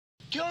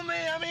Kill me,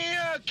 I'm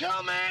here!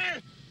 Kill me!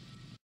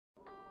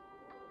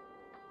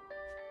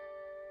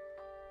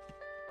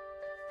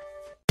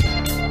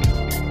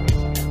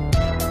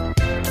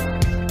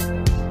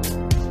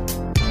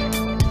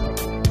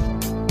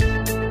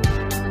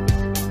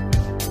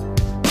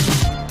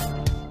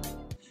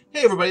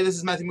 Hey everybody, this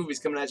is Matthew Movies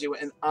coming at you,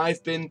 and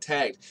I've been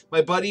tagged.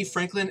 My buddy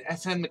Franklin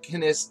F.M.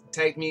 McInnes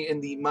tagged me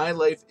in the My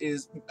Life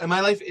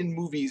in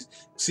Movies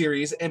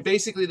series, and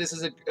basically this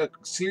is a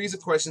series of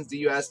questions that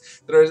you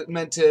ask that are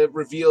meant to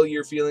reveal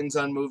your feelings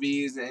on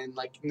movies and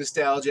like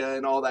nostalgia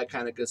and all that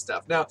kind of good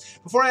stuff. Now,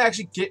 before I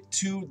actually get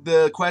to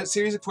the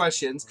series of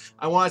questions,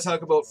 I want to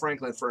talk about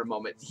Franklin for a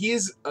moment. He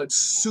is a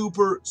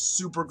super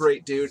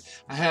great dude.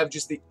 I have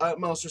just the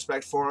utmost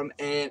respect for him,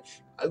 and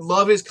I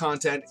love his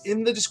content.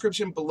 In the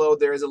description below,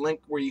 there is a link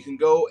where you can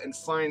go and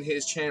find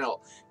his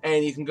channel,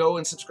 and you can go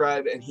and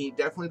subscribe, and he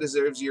definitely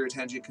deserves your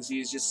attention because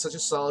he is just such a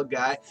solid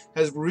guy,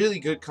 has really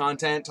good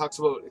content, talks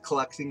about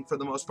collecting for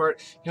the most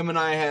part. Him and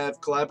I have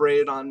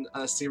collaborated on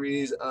a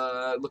series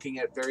looking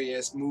at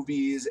various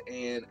movies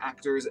and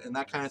actors and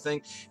that kind of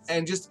thing,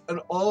 and just an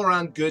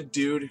all-around good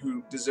dude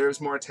who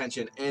deserves more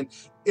attention. And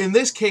in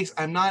this case,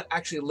 I'm not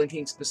actually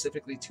linking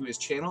specifically to his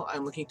channel.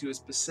 I'm linking to a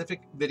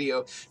specific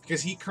video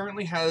because he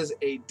currently has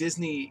a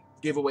Disney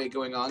giveaway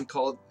going on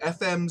called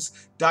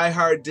FM's Die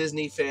Hard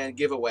Disney Fan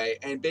Giveaway.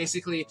 And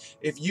basically,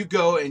 if you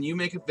go and you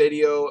make a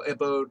video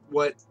about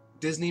what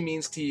Disney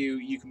means to you,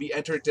 you can be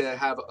entered to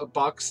have a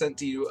box sent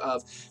to you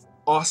of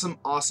awesome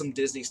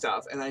Disney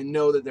stuff. And I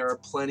know that there are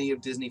plenty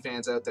of Disney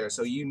fans out there,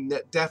 so you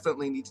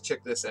definitely need to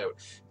check this out.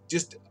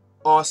 Just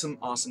awesome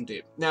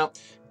dude. Now,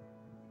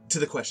 to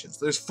the questions.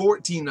 There's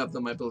 14 of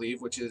them, I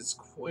believe, which is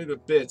quite a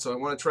bit. So I'm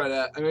going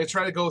to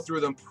try to go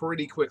through them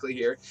pretty quickly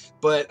here.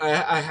 But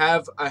I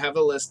have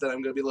a list that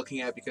I'm going to be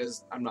looking at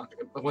because I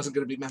wasn't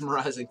going to be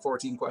memorizing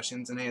 14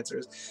 questions and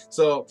answers.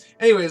 So,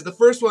 anyways, the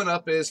first one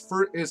up is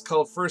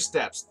called First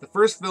Steps. The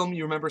first film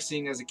you remember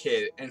seeing as a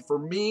kid, and for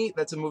me,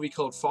 that's a movie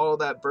called Follow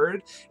That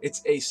Bird.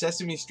 It's a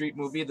Sesame Street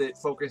movie that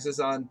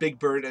focuses on Big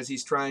Bird as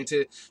he's trying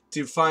to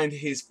find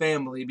his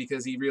family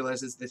because he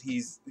realizes that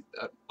he's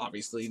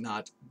obviously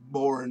not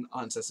born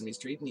on Sesame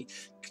Street, and he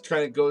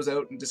kind of goes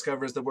out and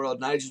discovers the world.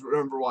 And I just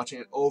remember watching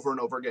it over and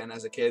over again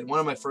as a kid. One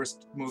of my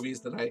first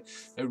movies that I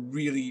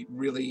really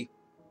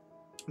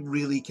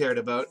cared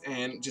about,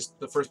 and just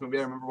the first movie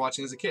I remember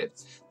watching as a kid.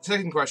 The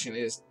second question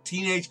is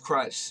teenage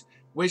crush.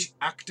 Which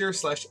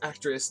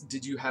actor/actress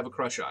did you have a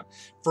crush on?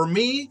 For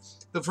me,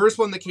 the first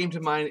one that came to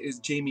mind is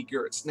Jamie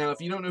Gertz. Now,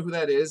 if you don't know who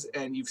that is,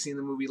 and you've seen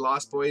the movie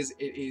Lost Boys,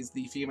 it is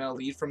the female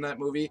lead from that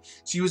movie.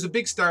 She was a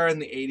big star in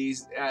the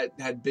 80s,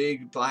 had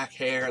big black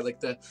hair,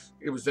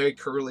 it was very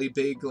curly,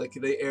 big, like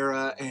the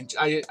era, and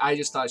I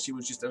just thought she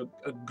was just a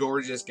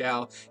gorgeous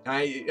gal. And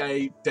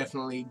I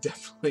definitely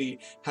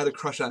had a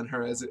crush on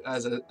her as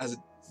a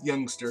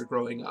youngster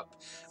growing up.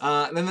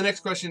 And then the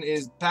next question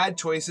is bad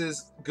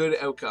choices, good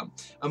outcome.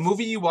 A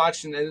movie you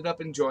watched and ended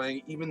up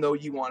enjoying even though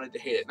you wanted to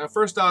hate it. Now,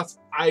 first off,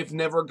 I've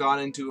never gone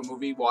into a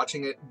movie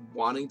watching it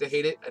wanting to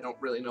hate it. I don't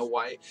really know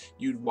why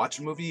you'd watch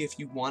a movie if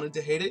you wanted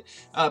to hate it.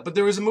 But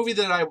there was a movie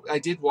that I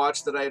did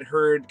watch that I had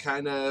heard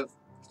kind of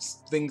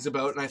things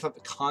about, and I thought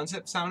the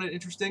concept sounded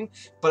interesting,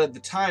 but at the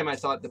time I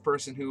thought the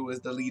person who was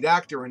the lead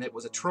actor in it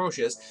was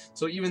atrocious.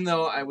 So even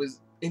though I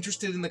was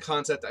interested in the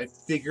concept, I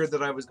figured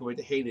that I was going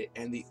to hate it,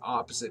 and the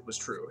opposite was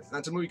true. And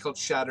that's a movie called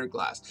Shattered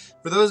Glass.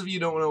 For those of you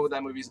who don't know what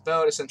that movie is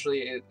about,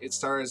 essentially it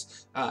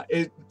stars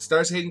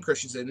Hayden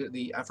Christensen,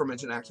 the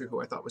aforementioned actor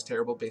who I thought was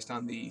terrible based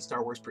on the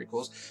Star Wars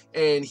prequels,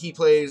 and he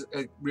plays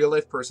a real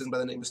life person by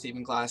the name of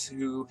Stephen Glass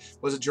who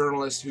was a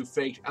journalist who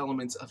faked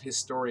elements of his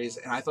stories,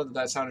 and I thought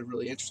that sounded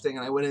really interesting,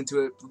 and I went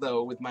into it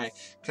though with my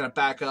kind of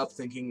backup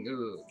thinking,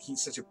 ugh,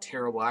 he's such a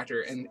terrible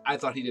actor, and I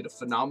thought he did a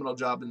phenomenal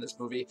job in this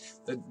movie.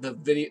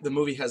 The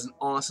movie has an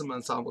awesome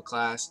ensemble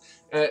cast,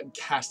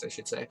 I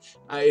should say.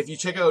 If you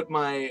check out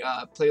my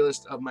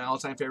playlist of my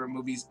all-time favorite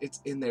movies, it's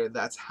in there.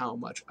 That's how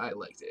much I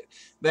liked it.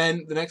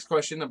 Then the next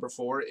question, number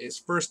 4, is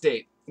first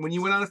date. When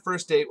you went on a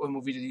first date, what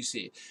movie did you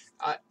see?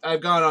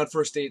 I've gone on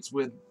first dates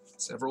with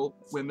several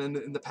women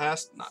in the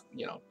past. Not,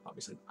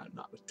 obviously I'm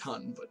not a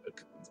ton, but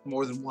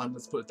more than one,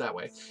 let's put it that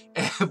way.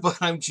 But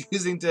I'm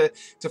choosing to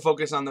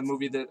focus on the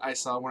movie that I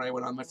saw when I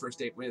went on my first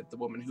date with the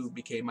woman who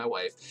became my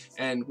wife.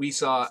 And we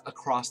saw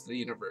Across the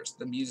Universe,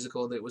 the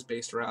musical that was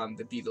based around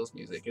the Beatles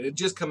music. It had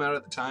just come out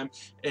at the time,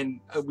 and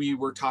we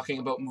were talking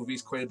about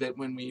movies quite a bit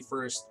when we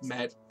first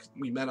met.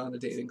 We met on a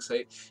dating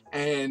site,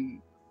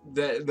 and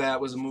that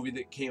was a movie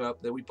that came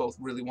up that we both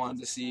really wanted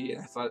to see,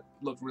 and I thought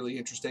looked really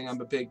interesting.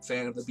 I'm a big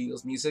fan of the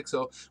Beatles music,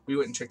 so we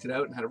went and checked it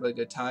out and had a really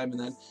good time, and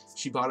then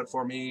she bought it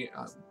for me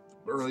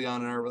early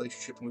on in our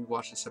relationship, and we've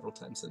watched it several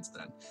times since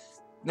then.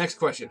 Next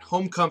question,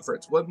 home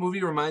comforts. What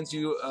movie reminds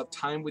you of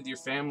time with your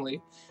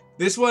family?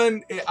 This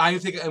one, I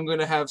think I'm going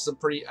to have some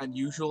pretty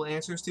unusual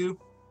answers to.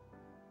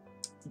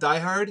 Die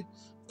Hard,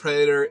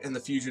 Predator, and The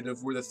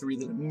Fugitive were the 3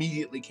 that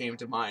immediately came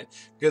to mind,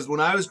 because when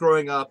I was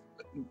growing up,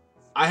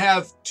 I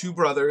have 2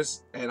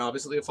 brothers and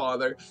obviously a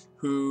father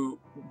who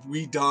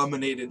we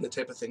dominated the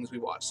type of things we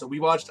watched. So we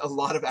watched a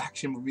lot of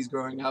action movies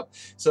growing up.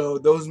 So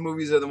those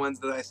movies are the ones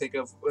that I think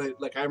of.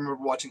 Like, I remember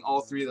watching all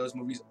three of those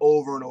movies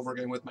over and over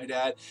again with my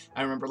dad.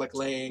 I remember like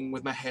laying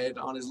with my head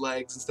on his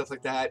legs and stuff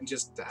like that, and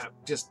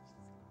just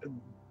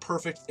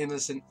perfect,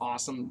 innocent,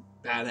 awesome,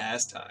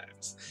 badass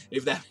times,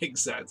 if that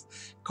makes sense.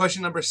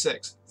 Question number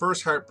 6,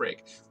 first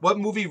heartbreak. What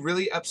movie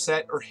really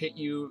upset or hit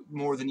you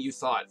more than you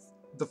thought?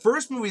 The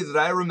first movie that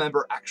I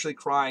remember actually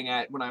crying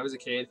at when I was a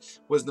kid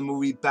was the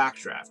movie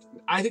Backdraft.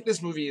 I think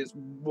this movie is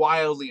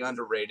wildly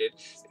underrated.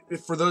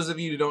 For those of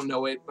you who don't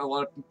know it, a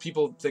lot of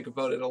people think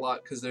about it a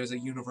lot because there's a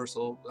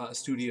Universal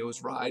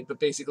Studios ride, but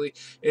basically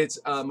it's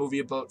a movie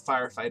about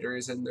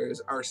firefighters, and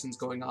there's arsons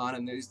going on,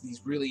 and there's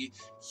these really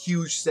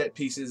huge set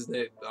pieces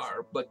that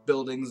are like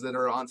buildings that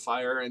are on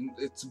fire, and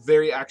it's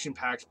very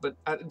action-packed, but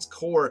at its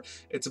core,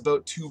 it's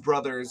about two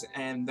brothers,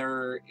 and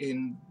they're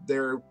in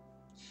their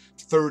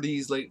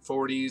 30s, late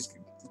 40s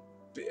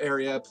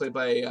area, played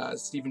by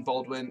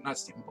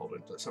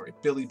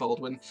Billy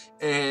Baldwin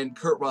and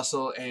Kurt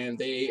Russell, and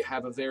they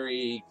have a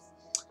very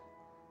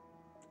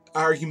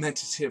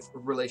argumentative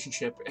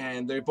relationship,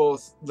 and they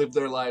both live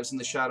their lives in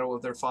the shadow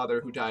of their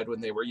father who died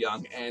when they were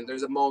young. And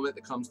there's a moment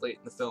that comes late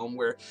in the film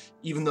where,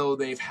 even though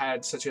they've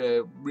had such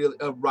a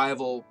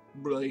rival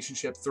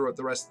relationship throughout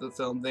the rest of the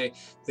film, they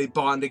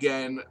bond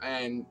again,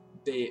 and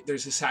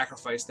there's a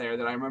sacrifice there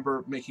that I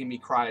remember making me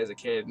cry as a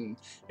kid, and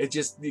it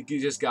just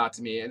got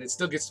to me, and it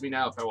still gets to me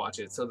now if I watch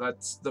it. So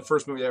that's the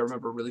first movie I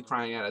remember really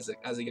crying at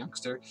as a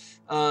youngster.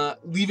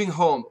 Leaving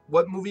Home.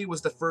 What movie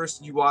was the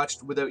first you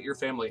watched without your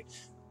family?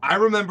 I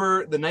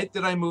remember the night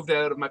that I moved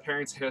out of my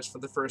parents' house for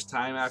the first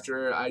time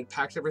after I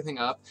packed everything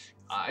up.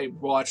 I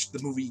watched the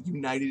movie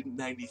United in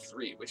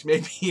 '93, which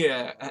may be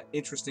an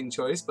interesting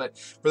choice, but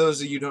for those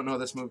of you who don't know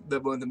this movie,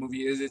 what the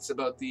movie is, it's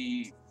about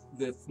the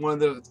one of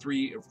the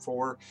 3 or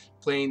 4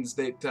 planes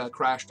that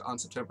crashed on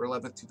September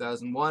 11th,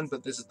 2001,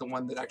 but this is the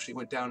one that actually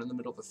went down in the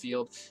middle of the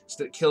field,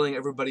 killing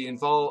everybody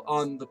involved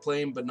on the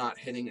plane, but not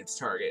hitting its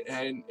target.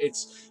 And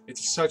it's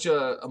such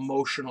a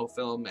emotional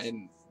film,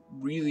 and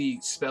really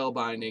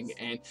spellbinding,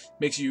 and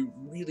makes you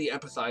really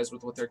empathize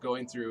with what they're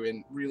going through,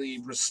 and really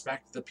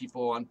respect the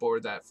people on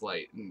board that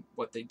flight and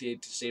what they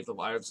did to save the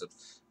lives of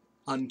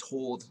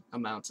untold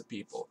amounts of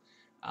people.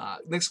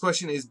 Next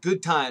question is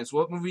Good Times.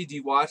 What movie do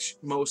you watch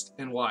most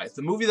and why?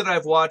 The movie that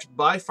I've watched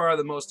by far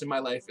the most in my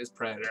life is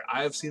Predator.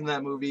 I have seen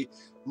that movie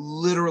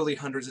literally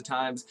hundreds of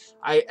times.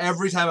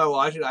 Every time I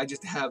watch it, I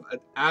just have an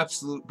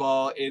absolute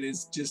ball. It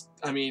is just,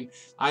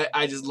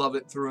 I just love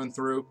it through and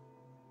through.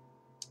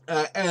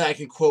 And I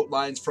can quote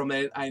lines from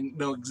it. I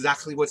know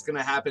exactly what's going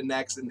to happen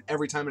next, and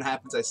every time it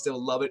happens, I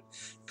still love it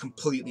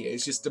completely.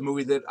 It's just a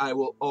movie that I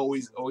will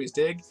always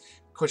dig.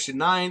 Question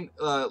 9,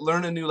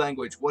 learn a new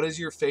language. What is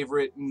your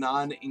favorite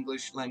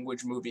non-English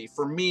language movie?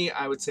 For me,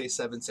 I would say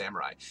Seven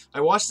Samurai.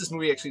 I watched this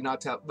movie actually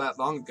not that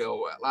long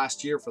ago,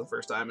 last year for the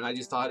first time, and I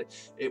just thought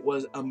it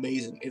was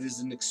amazing. It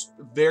is a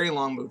very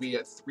long movie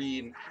at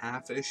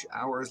 3.5-ish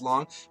hours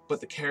long,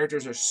 but the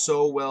characters are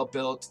so well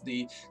built.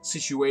 The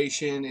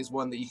situation is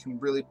one that you can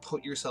really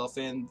put yourself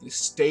in. The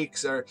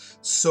stakes are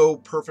so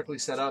perfectly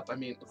set up.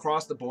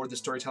 Across the board, the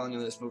storytelling in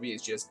this movie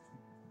is just,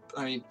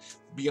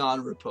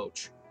 beyond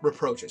reproach,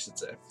 I should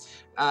say.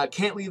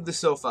 Can't leave the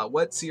sofa.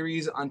 What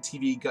series on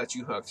TV got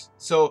you hooked?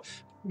 So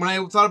when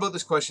I thought about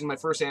this question, my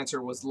first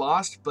answer was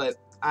Lost, but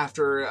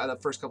after the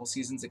first couple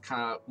seasons, it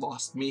kind of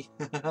lost me.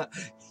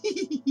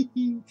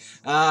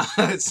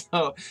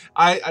 So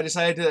I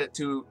decided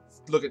to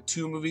look at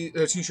 2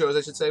 shows,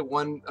 I should say.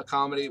 One a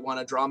comedy, one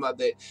a drama,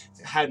 that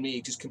had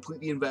me just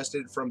completely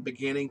invested from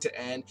beginning to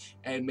end,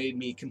 and made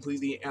me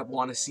completely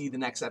want to see the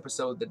next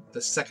episode.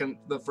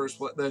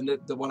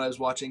 The one I was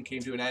watching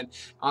came to an end.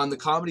 On the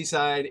comedy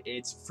side,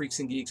 it's Freaks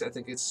and Geeks. I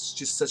think it's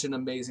just such an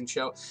amazing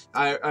show.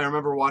 I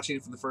remember watching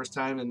it for the first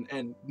time,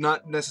 and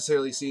not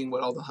necessarily seeing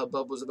what all the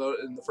hubbub was about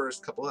in the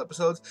first couple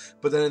episodes,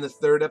 but then in the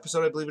 3rd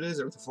episode, I believe it is,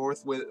 or the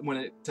 4th, when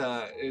it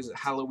is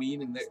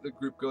Halloween and the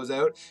group goes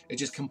out, it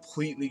just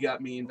completely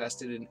got me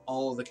invested in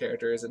all of the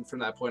characters, and from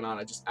that point on,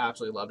 I just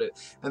absolutely loved it.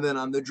 And then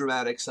on the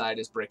dramatic side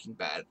is Breaking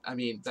Bad.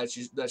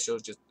 That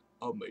show's just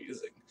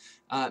amazing.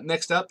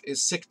 Next up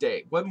is Sick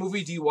Day. What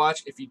movie do you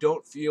watch if you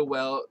don't feel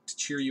well to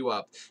cheer you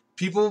up?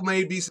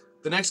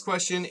 The next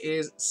question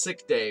is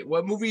Sick Day.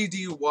 What movie do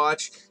you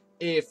watch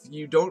if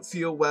you don't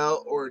feel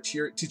well or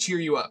to cheer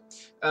you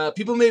up?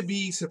 People may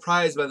be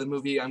surprised by the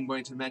movie I'm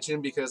going to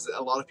mention, because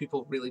a lot of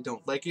people really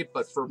don't like it,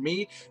 but for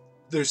me,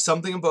 there's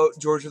something about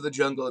George of the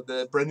Jungle,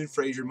 the Brendan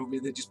Fraser movie,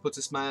 that just puts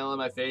a smile on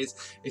my face.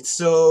 It's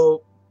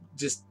so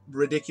just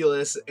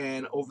ridiculous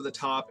and over the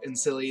top and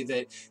silly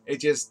that it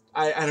just,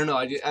 I don't know,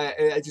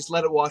 I just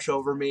let it wash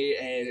over me,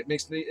 and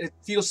it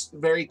feels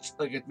very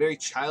like a very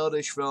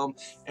childish film,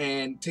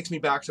 and takes me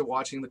back to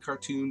watching the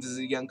cartoons as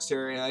a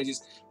youngster, and I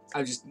just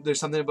there's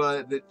something about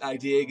it that I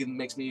dig, and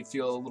makes me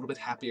feel a little bit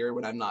happier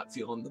when I'm not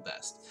feeling the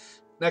best.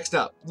 Next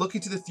up,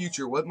 looking to the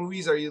future, what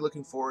movies are you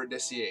looking forward to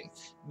seeing?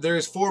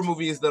 There's 4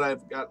 movies that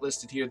I've got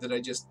listed here that I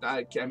just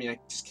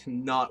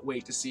cannot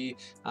wait to see.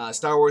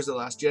 Star Wars: The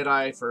Last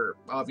Jedi, for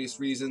obvious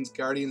reasons.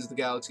 Guardians of the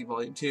Galaxy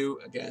Volume 2,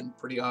 again,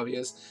 pretty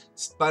obvious.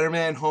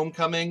 Spider-Man: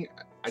 Homecoming,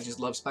 I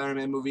just love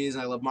Spider-Man movies,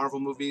 and I love Marvel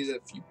movies.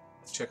 If you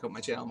check out my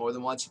channel more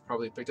than once, you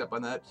probably picked up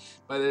on that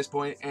by this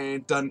point.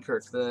 And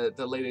Dunkirk, the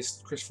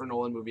latest Christopher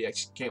Nolan movie. I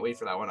can't wait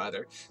for that one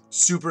either.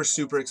 Super,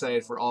 super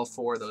excited for all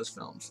 4 of those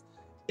films.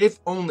 If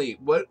only,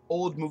 what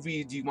old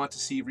movie do you want to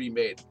see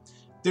remade?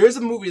 There's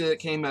a movie that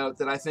came out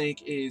that I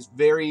think is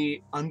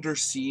very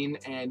underseen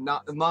and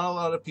not a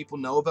lot of people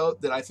know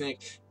about, that I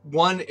think,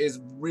 one,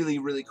 is really,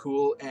 really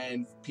cool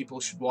and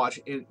people should watch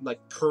it, like,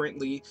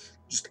 currently.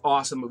 Just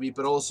awesome movie,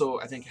 but also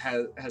I think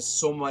has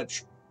so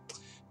much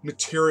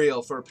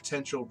material for a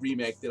potential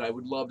remake that I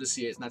would love to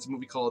see it, and that's a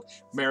movie called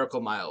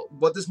Miracle Mile.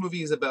 What this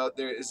movie is about,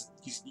 you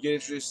get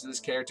introduced to this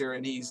character,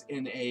 and he's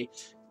in a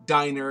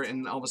diner,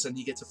 and all of a sudden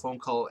he gets a phone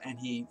call and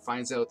he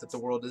finds out that the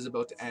world is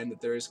about to end, that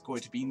there's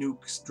going to be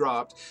nukes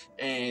dropped,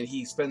 and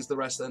he spends the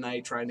rest of the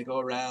night trying to go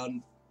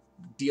around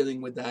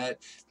dealing with that,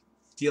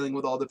 dealing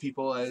with all the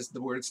people as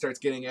the word starts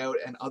getting out,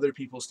 and other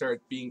people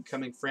start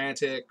becoming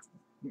frantic,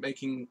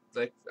 making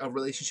like a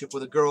relationship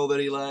with a girl that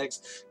he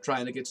likes,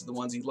 trying to get to the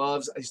ones he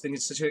loves. I just think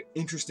it's such an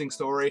interesting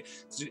story.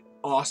 It's an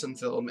awesome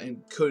film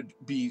and could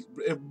be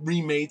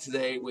remade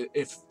today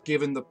if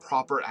given the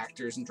proper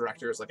actors and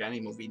directors, like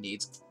any movie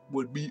needs.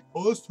 Would be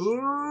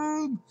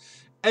awesome.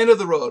 End of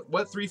the road.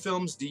 What 3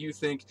 films do you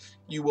think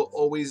you will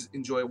always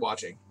enjoy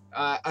watching?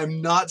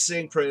 I'm not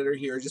saying Predator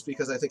here just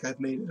because I think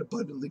I've made it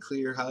abundantly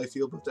clear how I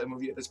feel about that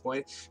movie at this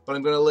point, but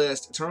I'm going to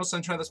list Eternal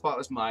Sunshine of the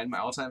Spotless Mind, my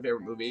all-time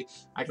favorite movie.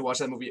 I could watch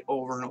that movie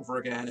over and over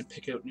again and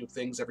pick out new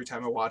things every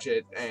time I watch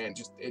it, and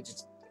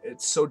it's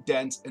so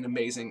dense and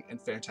amazing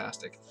and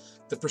fantastic.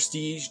 The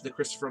Prestige, the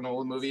Christopher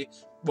Nolan movie,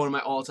 one of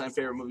my all-time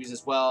favorite movies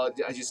as well.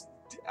 I just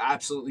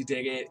absolutely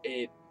dig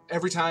it.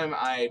 Every time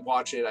I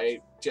watch it, I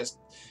just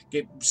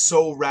get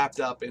so wrapped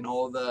up in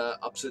all the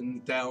ups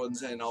and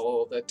downs and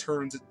all the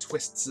turns and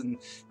twists and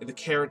the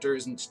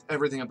characters and just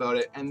everything about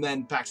it. And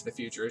then Back to the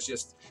Future is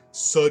just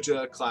such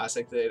a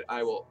classic that I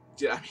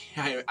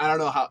don't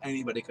know how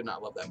anybody could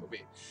not love that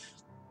movie.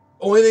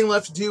 Only thing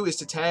left to do is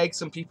to tag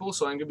some people,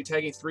 so I'm going to be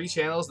tagging 3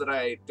 channels that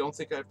I don't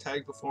think I've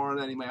tagged before in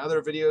any of my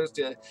other videos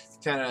to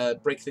kind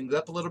of break things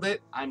up a little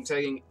bit. I'm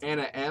tagging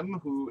Anna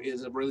M, who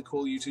is a really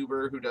cool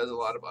YouTuber who does a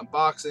lot of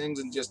unboxings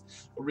and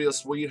just a real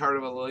sweetheart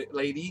of a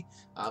lady.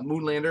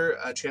 Moonlander,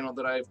 a channel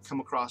that I've come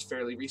across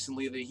fairly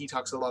recently. He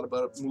talks a lot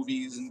about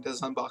movies and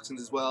does unboxings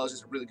as well. He's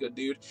just a really good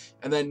dude.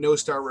 And then No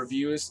Star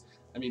Reviews.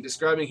 I mean,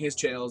 describing his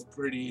channel is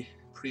pretty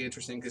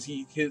interesting because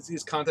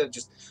his content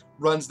just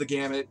runs the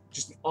gamut.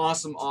 Just an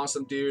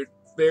awesome dude,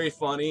 very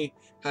funny,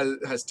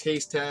 has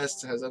taste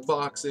tests, has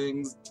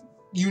unboxings,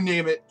 you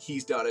name it,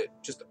 he's done it.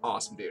 Just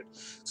awesome dude.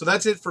 So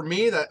that's it for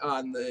me that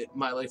on the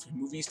My Life in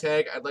Movies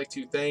tag. I'd like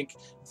to thank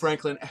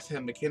Franklin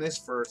FM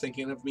McInnes for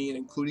thinking of me and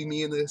including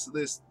me in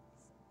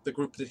the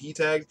group that he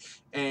tagged,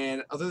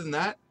 and other than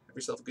that, have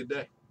yourself a good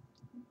day.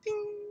 Ding.